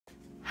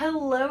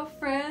Hello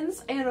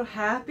friends and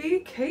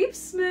happy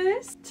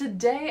capesmas!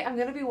 Today I'm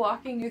going to be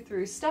walking you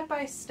through step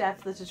by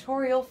step the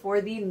tutorial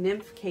for the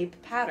Nymph cape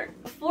pattern.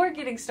 Before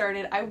getting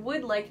started, I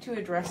would like to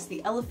address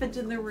the elephant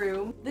in the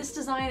room. This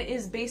design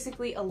is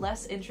basically a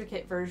less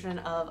intricate version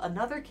of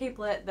another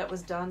capelet that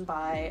was done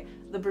by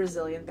the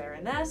Brazilian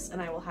Baroness,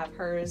 and I will have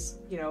hers,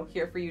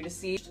 here for you to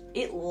see.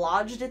 It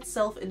lodged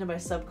itself into my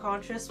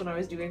subconscious when I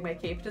was doing my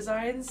cape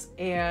designs,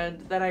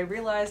 and then I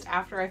realized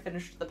after I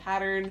finished the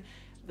pattern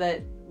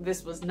that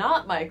this was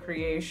not my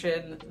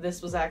creation.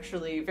 This was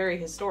actually very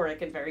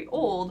historic and very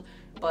old,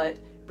 but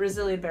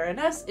Brazilian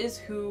Baroness is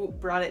who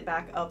brought it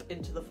back up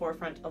into the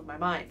forefront of my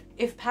mind.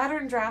 If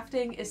pattern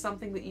drafting is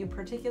something that you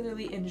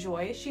particularly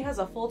enjoy, she has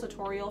a full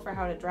tutorial for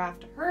how to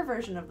draft her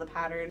version of the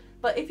pattern,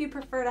 but if you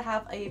prefer to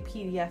have a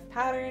PDF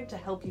pattern to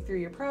help you through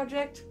your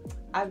project,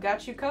 I've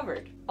got you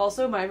covered.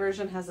 Also, my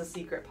version has a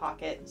secret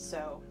pocket,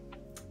 so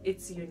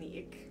it's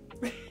unique.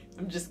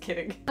 I'm just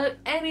kidding.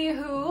 But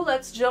anywho,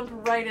 let's jump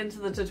right into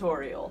the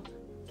tutorial.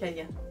 Can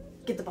ya?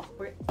 Get the ball.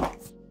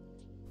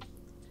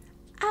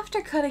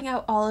 After cutting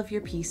out all of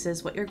your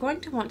pieces, what you're going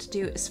to want to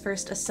do is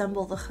first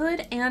assemble the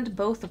hood and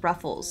both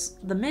ruffles,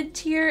 the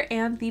mid-tier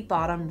and the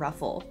bottom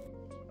ruffle.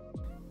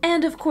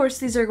 And of course,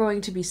 these are going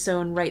to be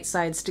sewn right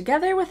sides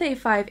together with a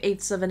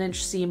 5/8 of an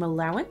inch seam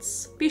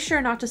allowance. Be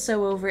sure not to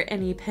sew over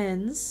any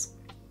pins.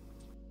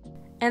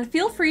 And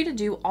feel free to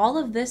do all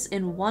of this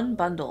in one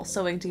bundle,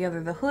 sewing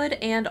together the hood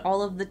and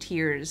all of the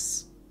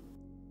tiers.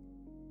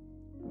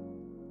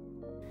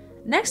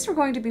 Next, we're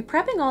going to be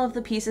prepping all of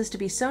the pieces to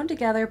be sewn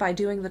together by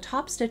doing the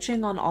top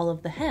stitching on all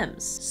of the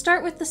hems.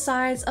 Start with the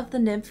sides of the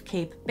Nymph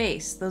cape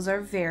base. Those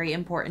are very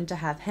important to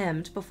have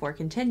hemmed before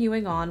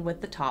continuing on with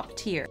the top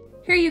tier.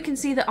 Here you can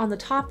see that on the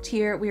top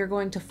tier, we are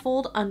going to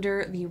fold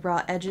under the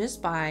raw edges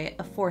by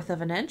 1/4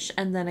 of an inch,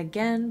 and then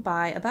again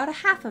by about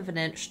 1/2 of an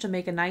inch to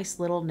make a nice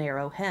little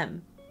narrow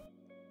hem.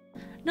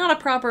 Not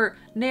a proper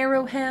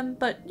narrow hem,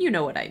 but you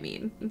know what I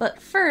mean.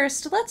 But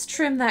first, let's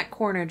trim that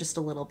corner just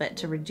a little bit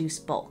to reduce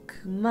bulk.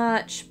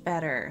 Much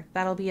better.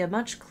 That'll be a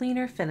much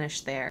cleaner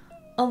finish there.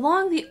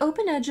 Along the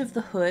open edge of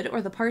the hood,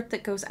 or the part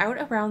that goes out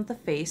around the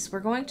face,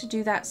 we're going to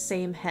do that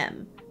same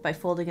hem by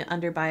folding it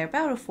under by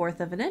about 1/4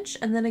 of an inch,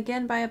 and then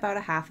again by about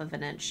 1/2 of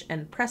an inch,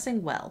 and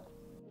pressing well.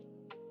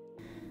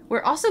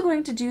 We're also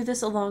going to do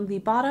this along the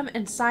bottom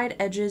and side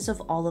edges of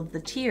all of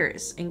the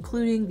tiers,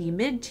 including the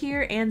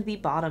mid-tier and the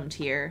bottom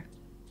tier.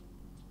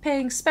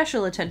 Paying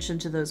special attention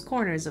to those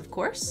corners, of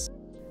course.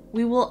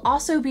 We will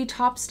also be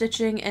top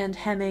stitching and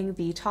hemming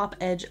the top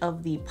edge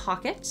of the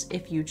pocket,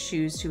 if you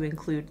choose to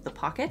include the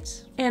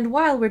pocket. And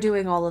while we're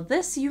doing all of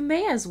this, you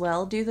may as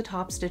well do the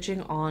top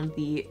stitching on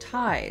the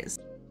ties.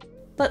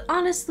 But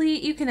honestly,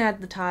 you can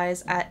add the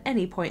ties at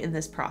any point in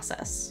this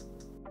process.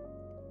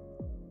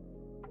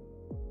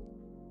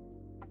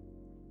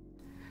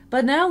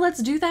 But now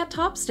let's do that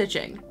top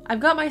stitching. I've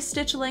got my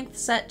stitch length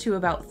set to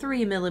about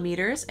 3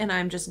 millimeters, and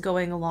I'm just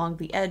going along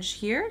the edge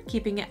here,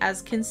 keeping it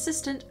as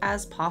consistent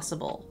as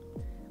possible.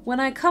 When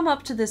I come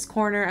up to this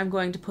corner, I'm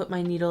going to put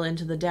my needle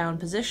into the down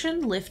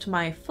position, lift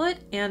my foot,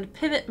 and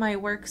pivot my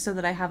work so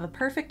that I have a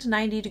perfect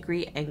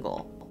 90-degree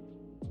angle.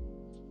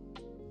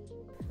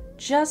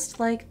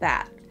 Just like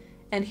that.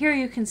 And here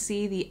you can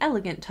see the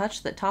elegant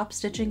touch that top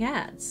stitching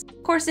adds.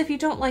 Of course, if you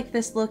don't like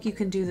this look, you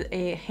can do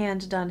a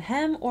hand-done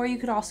hem, or you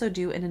could also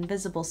do an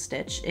invisible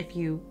stitch if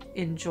you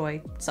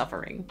enjoy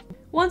suffering.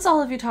 Once all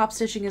of your top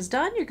stitching is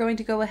done, you're going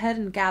to go ahead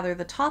and gather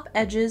the top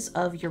edges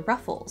of your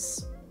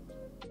ruffles.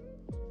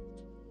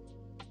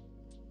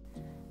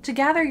 To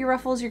gather your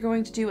ruffles, you're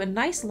going to do a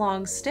nice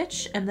long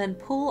stitch and then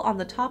pull on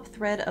the top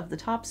thread of the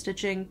top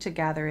stitching to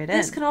gather it in.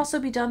 This can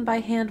also be done by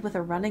hand with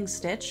a running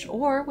stitch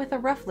or with a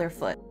ruffler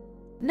foot.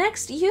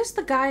 Next, use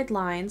the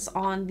guidelines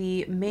on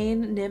the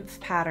main Nymph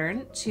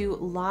pattern to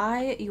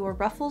lie your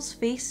ruffles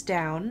face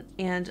down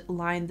and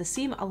line the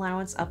seam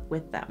allowance up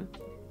with them.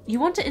 You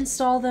want to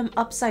install them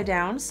upside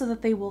down so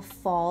that they will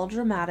fall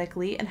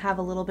dramatically and have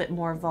a little bit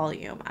more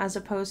volume, as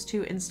opposed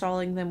to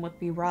installing them with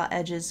the raw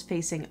edges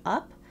facing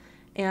up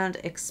and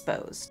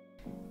exposed.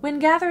 When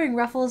gathering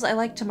ruffles, I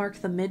like to mark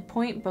the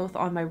midpoint both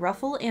on my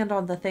ruffle and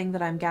on the thing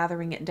that I'm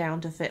gathering it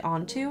down to fit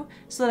onto,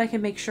 so that I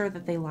can make sure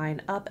that they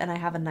line up and I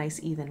have a nice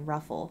even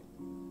ruffle.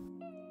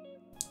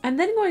 I'm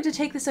then going to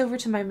take this over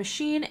to my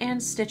machine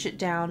and stitch it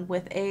down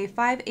with a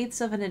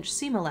 5/8 of an inch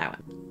seam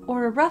allowance,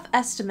 or a rough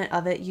estimate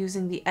of it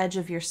using the edge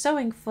of your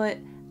sewing foot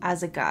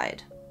as a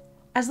guide.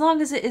 As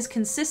long as it is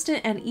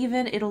consistent and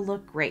even, it'll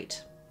look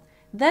great.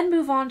 Then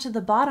move on to the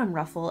bottom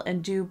ruffle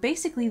and do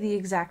basically the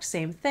exact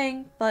same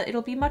thing, but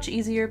it'll be much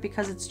easier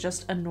because it's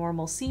just a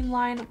normal seam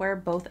line where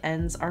both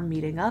ends are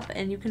meeting up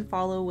and you can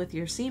follow with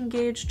your seam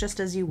gauge just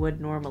as you would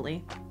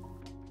normally.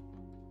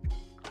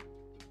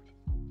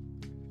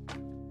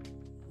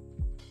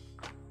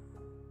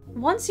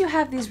 Once you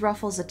have these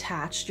ruffles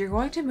attached, you're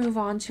going to move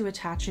on to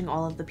attaching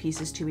all of the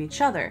pieces to each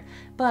other,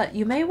 but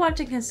you may want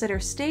to consider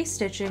stay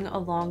stitching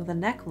along the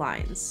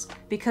necklines,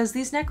 because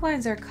these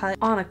necklines are cut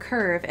on a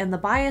curve and the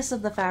bias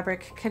of the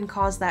fabric can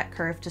cause that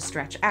curve to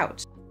stretch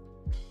out.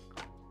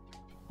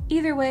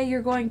 Either way,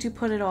 you're going to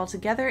put it all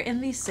together in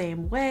the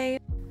same way.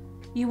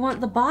 You want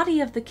the body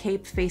of the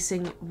cape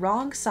facing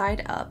wrong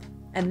side up,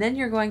 and then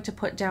you're going to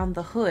put down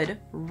the hood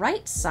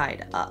right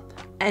side up.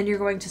 And you're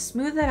going to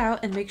smooth that out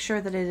and make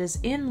sure that it is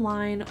in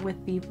line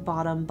with the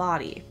bottom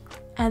body.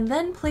 And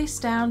then place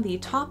down the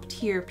top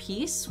tier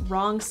piece,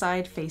 wrong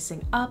side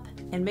facing up,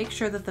 and make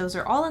sure that those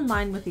are all in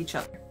line with each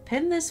other.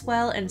 Pin this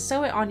well and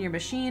sew it on your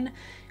machine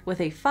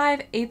with a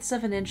 5/8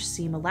 of an inch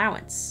seam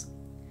allowance.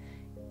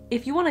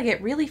 If you want to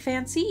get really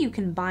fancy, you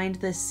can bind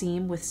this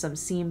seam with some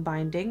seam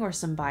binding or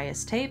some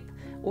bias tape,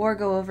 or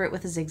go over it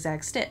with a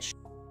zigzag stitch.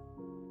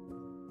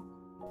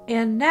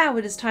 And now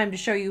it is time to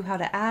show you how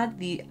to add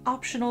the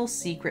optional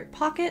secret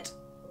pocket.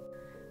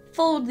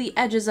 Fold the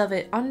edges of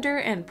it under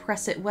and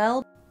press it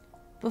well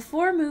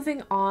before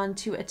moving on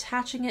to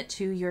attaching it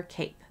to your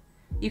cape.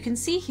 You can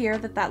see here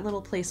that that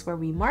little place where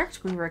we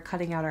marked when we were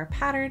cutting out our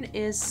pattern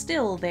is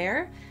still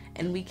there,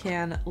 and we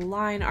can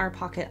line our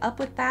pocket up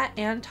with that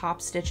and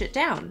top stitch it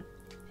down.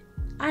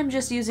 I'm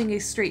just using a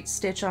straight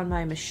stitch on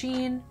my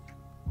machine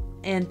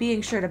and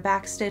being sure to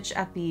back stitch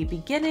at the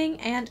beginning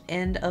and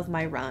end of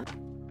my run.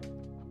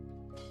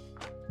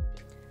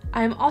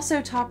 I'm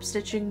also top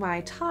stitching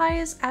my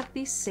ties at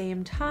the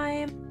same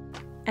time,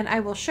 and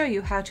I will show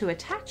you how to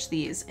attach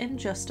these in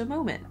just a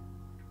moment.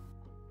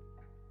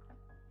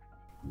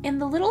 In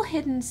the little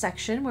hidden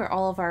section where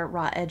all of our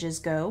raw edges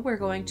go, we're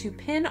going to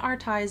pin our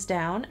ties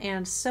down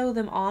and sew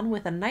them on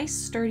with a nice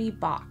sturdy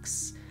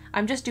box.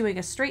 I'm just doing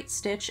a straight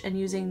stitch and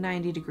using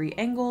 90-degree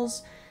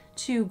angles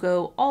to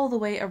go all the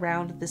way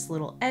around this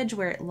little edge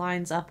where it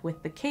lines up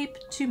with the cape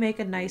to make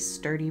a nice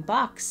sturdy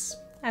box.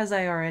 As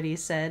I already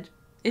said,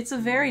 it's a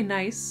very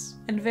nice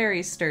and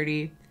very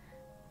sturdy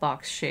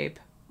box shape.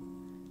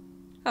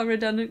 How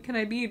redundant can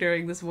I be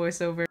during this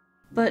voiceover?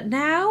 But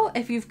now,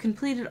 if you've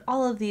completed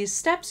all of these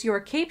steps, your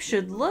cape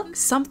should look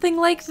something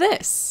like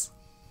this.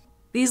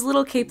 These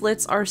little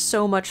capelets are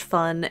so much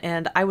fun,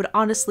 and I would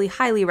honestly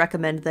highly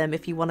recommend them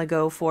if you want to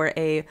go for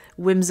a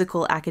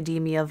whimsical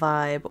academia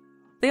vibe.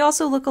 They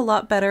also look a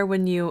lot better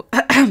when you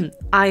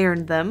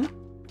iron them.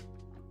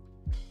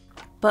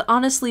 But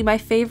honestly, my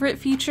favorite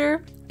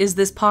feature is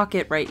this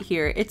pocket right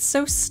here. It's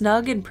so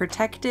snug and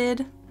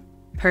protected.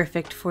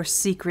 Perfect for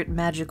secret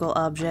magical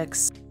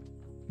objects.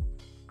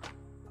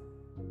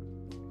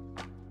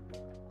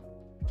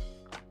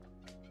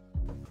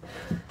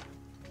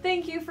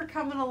 Thank you for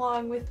coming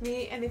along with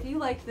me, and if you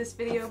liked this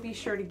video, be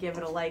sure to give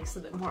it a like so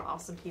that more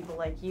awesome people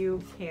like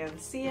you can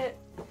see it.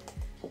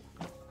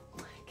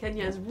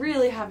 Kenya is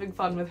really having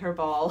fun with her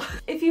ball.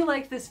 If you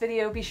liked this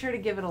video, be sure to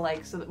give it a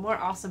like so that more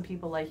awesome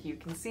people like you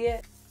can see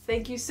it.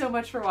 Thank you so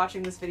much for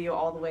watching this video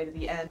all the way to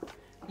the end.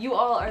 You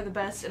all are the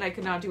best, and I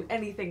could not do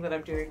anything that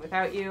I'm doing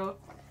without you.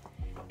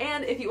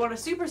 And if you want to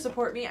super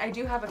support me, I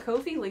do have a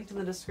Kofi linked in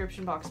the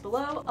description box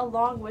below,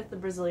 along with the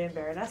Brazilian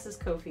Baronesses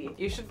Kofi.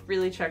 You should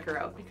really check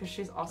her out because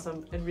she's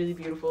awesome and really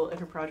beautiful, and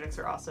her projects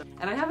are awesome.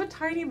 And I have a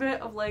tiny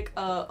bit of like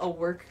a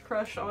work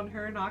crush on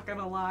her, not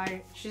gonna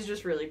lie. She's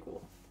just really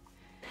cool.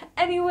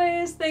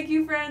 Anyways, thank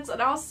you friends,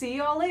 and I'll see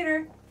y'all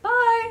later.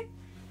 Bye!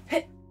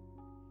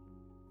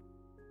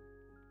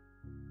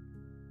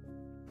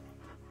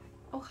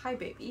 Oh, hi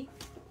baby.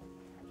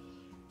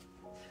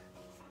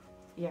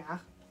 Yeah,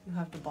 you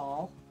have the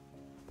ball.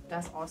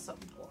 That's awesome.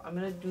 Well, I'm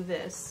gonna do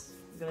this.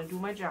 I'm gonna do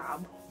my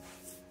job.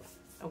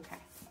 Okay.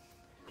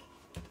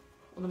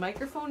 Well, the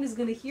microphone is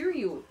gonna hear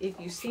you if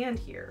you stand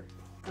here.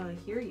 It's gonna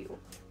hear you.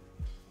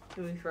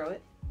 Can we throw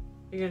it?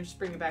 You're gonna just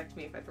bring it back to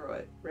me if I throw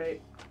it,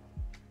 right?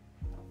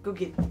 Go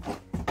get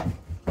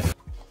it.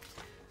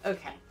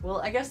 Okay,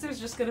 well, I guess there's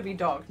just gonna be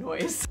dog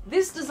noise.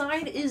 This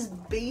design is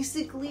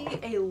basically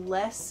a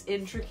less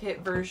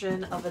intricate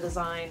version of a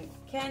design.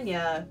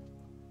 Kenya,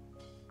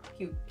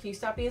 can you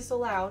stop being so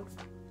loud?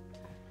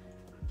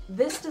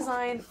 This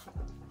design